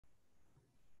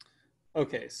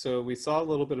Okay, so we saw a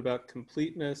little bit about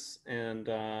completeness, and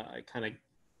I kind of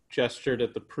gestured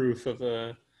at the proof of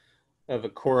a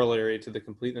corollary to the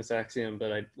completeness axiom,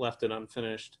 but I left it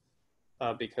unfinished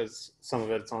because some of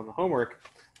it's on the homework.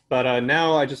 But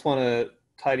now I just want to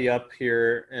tidy up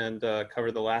here and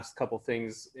cover the last couple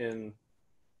things in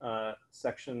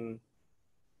section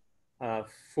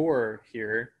 4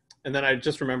 here. And then I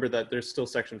just remembered that there's still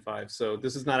section 5. So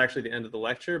this is not actually the end of the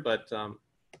lecture, but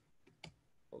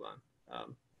hold on.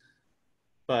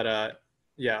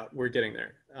 Yeah, we're getting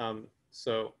there.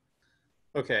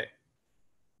 Okay.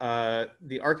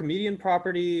 The Archimedean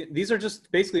property, these are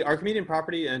just basically Archimedean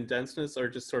property and denseness are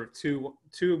just sort of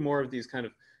two more of these kind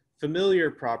of familiar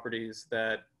properties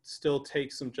that still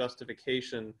take some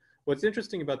justification. What's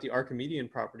interesting about the Archimedean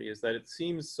property is that it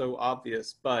seems so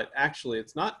obvious, but actually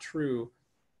it's not true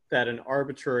that an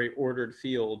arbitrary ordered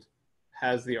field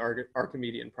has the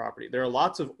Archimedean property. There are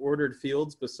lots of ordered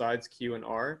fields besides Q and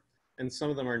R, and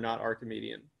some of them are not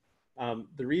Archimedean.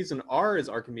 The reason R is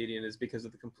Archimedean is because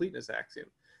of the completeness axiom.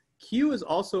 Q is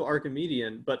also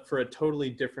Archimedean, but for a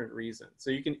totally different reason. So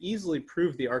you can easily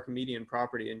prove the Archimedean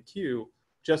property in Q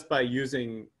just by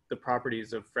using the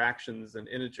properties of fractions and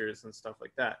integers and stuff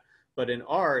like that. But in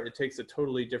R, it takes a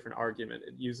totally different argument.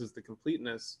 It uses the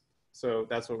completeness, so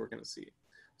that's what we're going to see.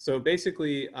 So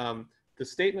basically, the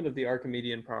statement of the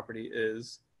Archimedean property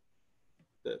is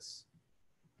this.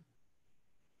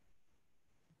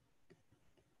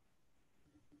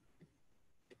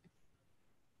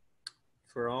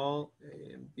 For all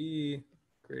A and B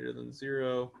greater than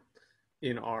 0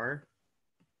 in R,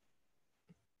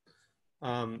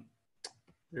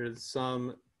 there's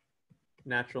some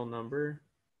natural number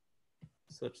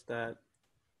such that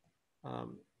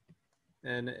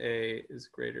NA is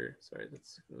greater, sorry,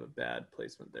 that's kind of a bad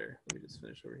placement there. Let me just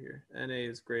finish over here. NA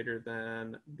is greater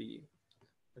than B.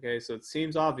 Okay, so it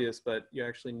seems obvious, but you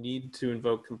actually need to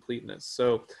invoke completeness.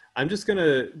 So I'm just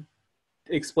gonna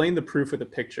explain the proof with a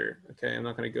picture. Okay, I'm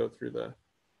not gonna go through the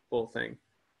whole thing.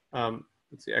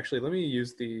 Let's see, actually, let me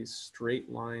use the straight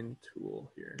line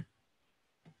tool here.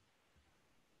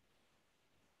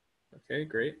 Okay,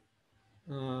 great.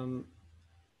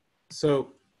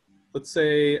 So let's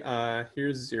say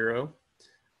here's 0,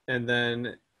 and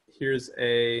then here's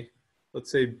A,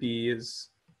 let's say B is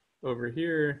over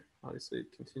here, obviously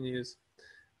it continues,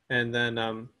 and then,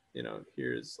 you know,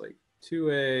 here's like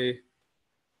 2A,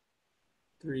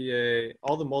 3A,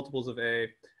 all the multiples of A.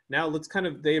 Now let's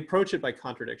they approach it by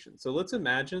contradiction. So let's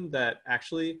imagine that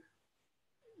actually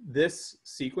this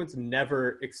sequence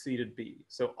never exceeded B.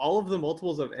 So all of the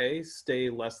multiples of A stay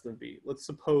less than B. Let's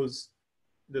suppose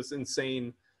this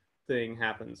insane thing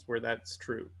happens where that's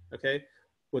true, okay?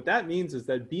 What that means is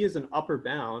that B is an upper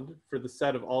bound for the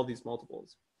set of all these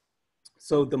multiples.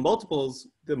 So the multiples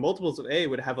of A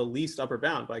would have a least upper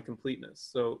bound by completeness.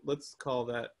 So let's call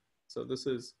that, so this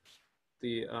is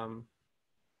the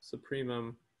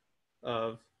supremum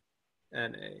of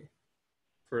NA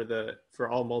for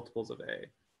all multiples of A.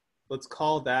 Let's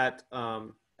call that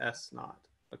S naught,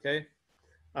 okay?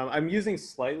 I'm using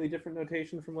slightly different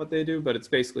notation from what they do, but it's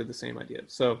basically the same idea.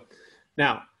 So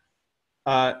now,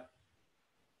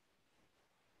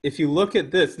 if you look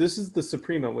at this is the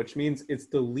supremum, which means it's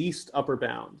the least upper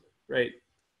bound, right?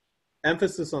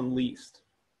 Emphasis on least.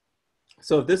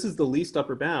 So if this is the least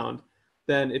upper bound,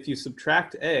 then if you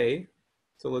subtract A,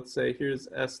 so let's say here's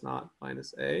S naught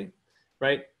minus A,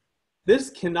 right? This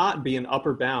cannot be an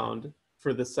upper bound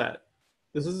for the set.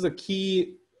 This is a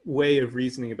key way of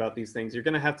reasoning about these things. You're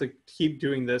going to have to keep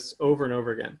doing this over and over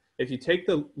again. If you take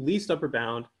the least upper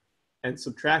bound and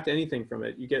subtract anything from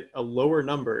it, you get a lower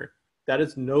number. That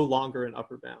is no longer an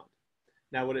upper bound.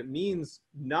 Now, what it means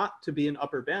not to be an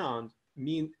upper bound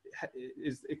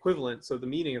is equivalent. So the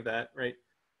meaning of that, right,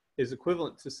 is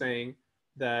equivalent to saying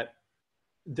that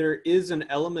there is an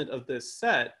element of this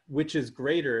set which is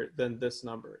greater than this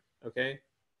number, okay?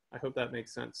 I hope that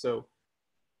makes sense. So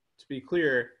to be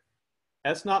clear,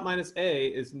 S naught minus A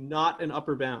is not an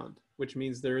upper bound, which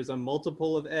means there is a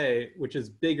multiple of A which is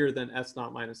bigger than S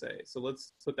naught minus A. So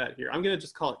let's put that here. I'm going to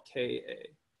just call it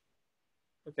KA,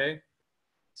 okay?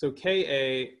 So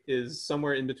KA is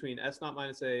somewhere in between S naught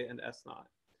minus A and S naught.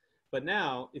 But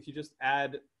now, if you just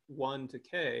add 1 to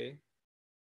K,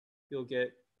 you'll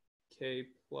get K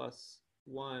plus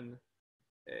 1A,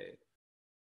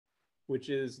 which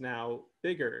is now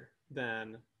bigger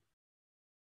than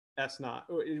S naught,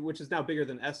 which is now bigger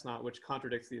than S naught, which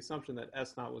contradicts the assumption that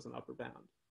S naught was an upper bound.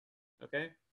 Okay?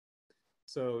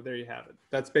 So there you have it.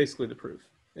 That's basically the proof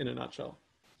in a nutshell.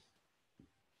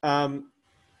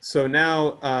 So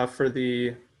now for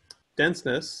the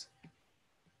denseness,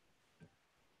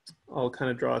 I'll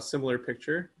kind of draw a similar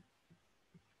picture.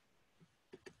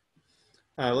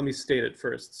 Let me state it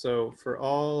first. So for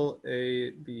all A,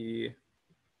 B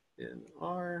in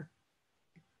R,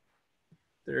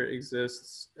 there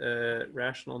exists a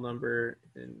rational number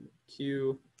in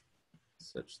Q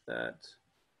such that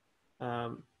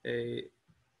A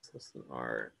is less than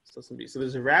R is less than B. So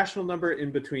there's a rational number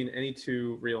in between any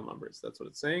two real numbers. That's what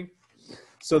it's saying.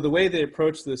 So the way they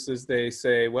approach this is they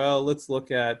say, well, let's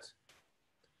look at,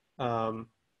 you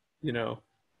know,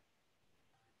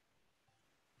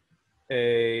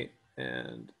 A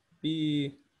and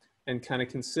B and kind of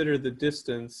consider the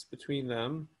distance between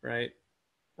them, right?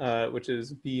 Which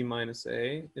is B minus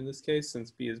A in this case,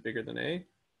 since B is bigger than A.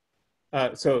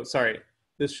 So sorry,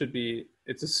 this should be,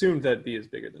 it's assumed that B is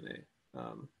bigger than A.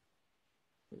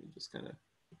 Let me just kind of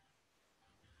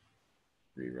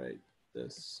rewrite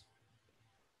this.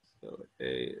 So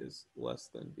A is less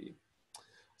than B.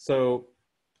 So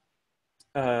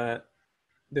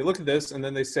they look at this and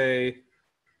then they say,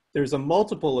 there's a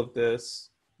multiple of this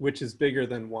which is bigger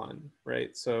than 1,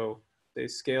 right? So they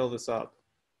scale this up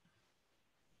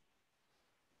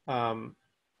to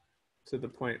the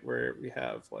point where we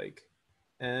have like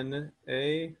NA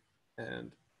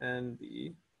and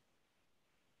NB.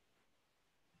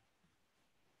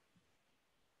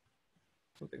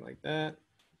 Something like that.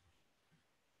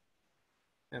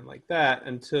 And like that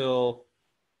until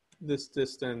this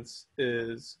distance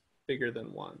is bigger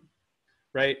than 1,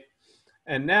 right?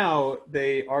 And now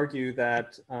they argue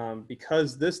that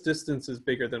because this distance is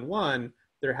bigger than 1,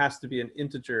 there has to be an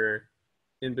integer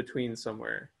in between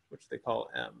somewhere, which they call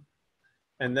m.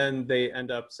 And then they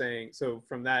end up saying, so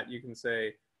from that you can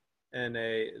say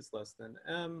NA is less than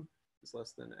m is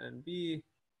less than NB,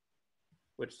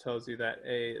 which tells you that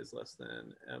A is less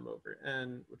than m over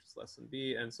n, which is less than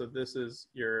B. And so this is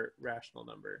your rational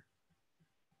number.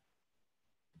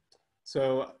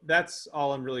 So that's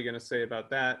all I'm really going to say about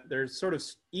that. There's sort of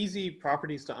easy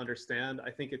properties to understand. I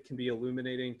think it can be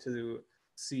illuminating to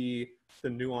see the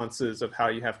nuances of how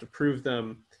you have to prove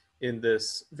them in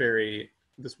this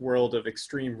world of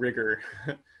extreme rigor.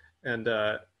 And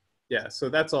yeah, so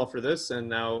that's all for this. And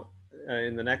now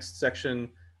in the next section,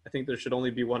 I think there should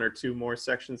only be 1 or 2 more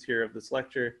sections here of this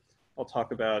lecture. I'll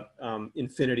talk about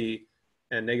infinity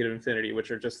and negative infinity,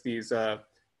 which are just these,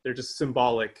 they're just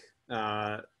symbolic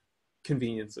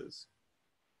conveniences.